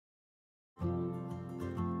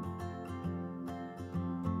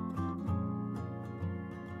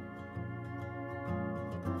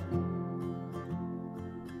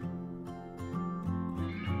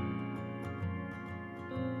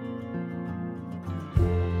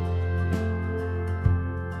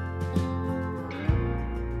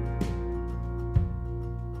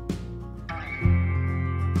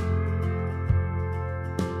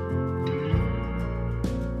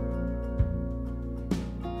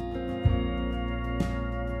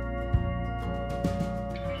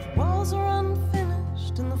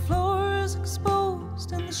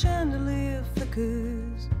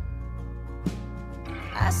workers.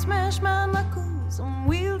 I smash my knuckles, I'm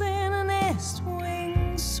wielding an nest,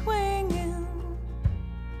 wings swinging.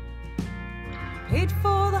 Paid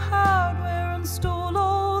for the hardware and stole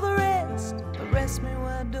all the rest. Arrest me,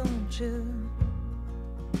 why don't you?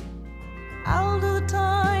 I'll do the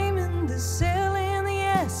time in this cell in the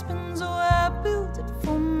Aspens. Oh, I built it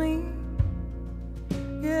for me.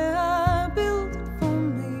 Yeah, I built it for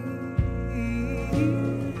me.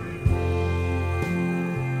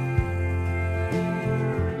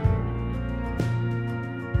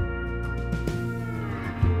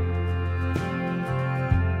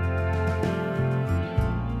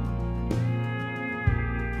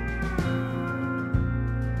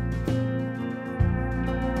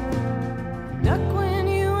 Duck when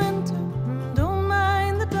you enter, and don't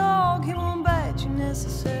mind the dog, he won't bite you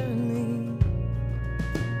necessarily.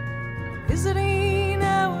 Visiting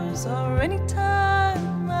hours or any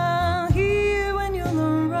time, I'll hear when you're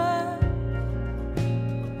the right.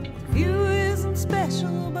 View isn't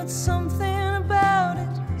special, but something about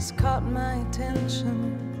it has caught my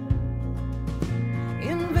attention.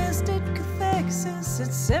 Invested cathexis,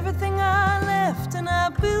 it's everything I left, and I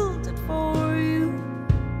built it for you.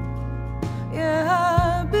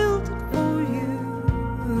 Yeah, I built it for you.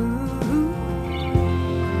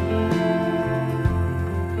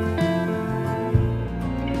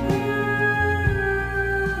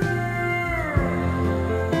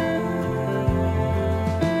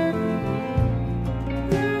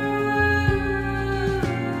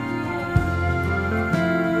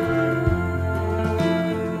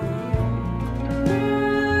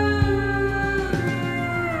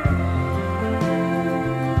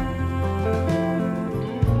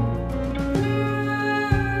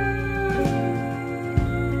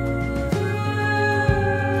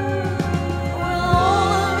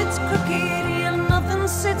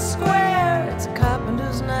 Sits square, it's a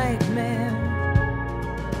carpenter's nightmare.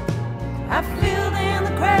 I filled in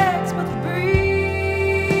the cracks, but the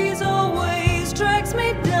breeze always strikes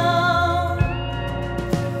me down.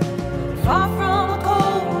 Far from the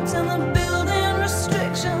colds and the building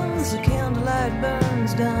restrictions, the candlelight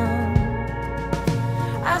burns down.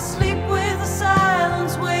 I sleep with the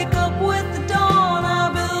silence, wake up with the dawn.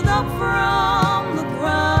 I build up from the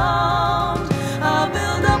ground. I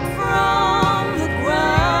build up from the ground.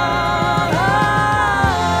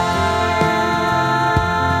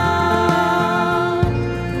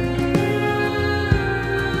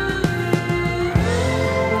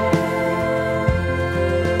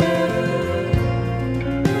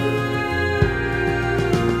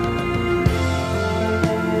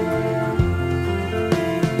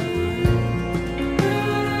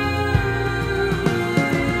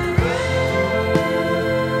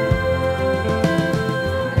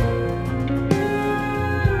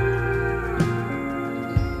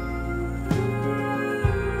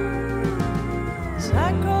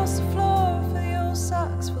 I cross the floor for your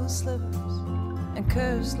socks full of slippers and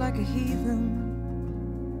curse like a heathen.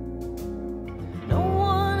 No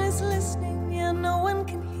one is listening, yeah, no one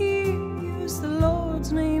can hear you use the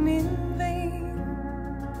Lord's name in vain.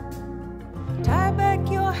 Tie back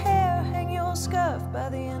your hair, hang your scarf by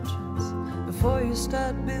the entrance before you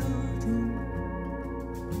start building.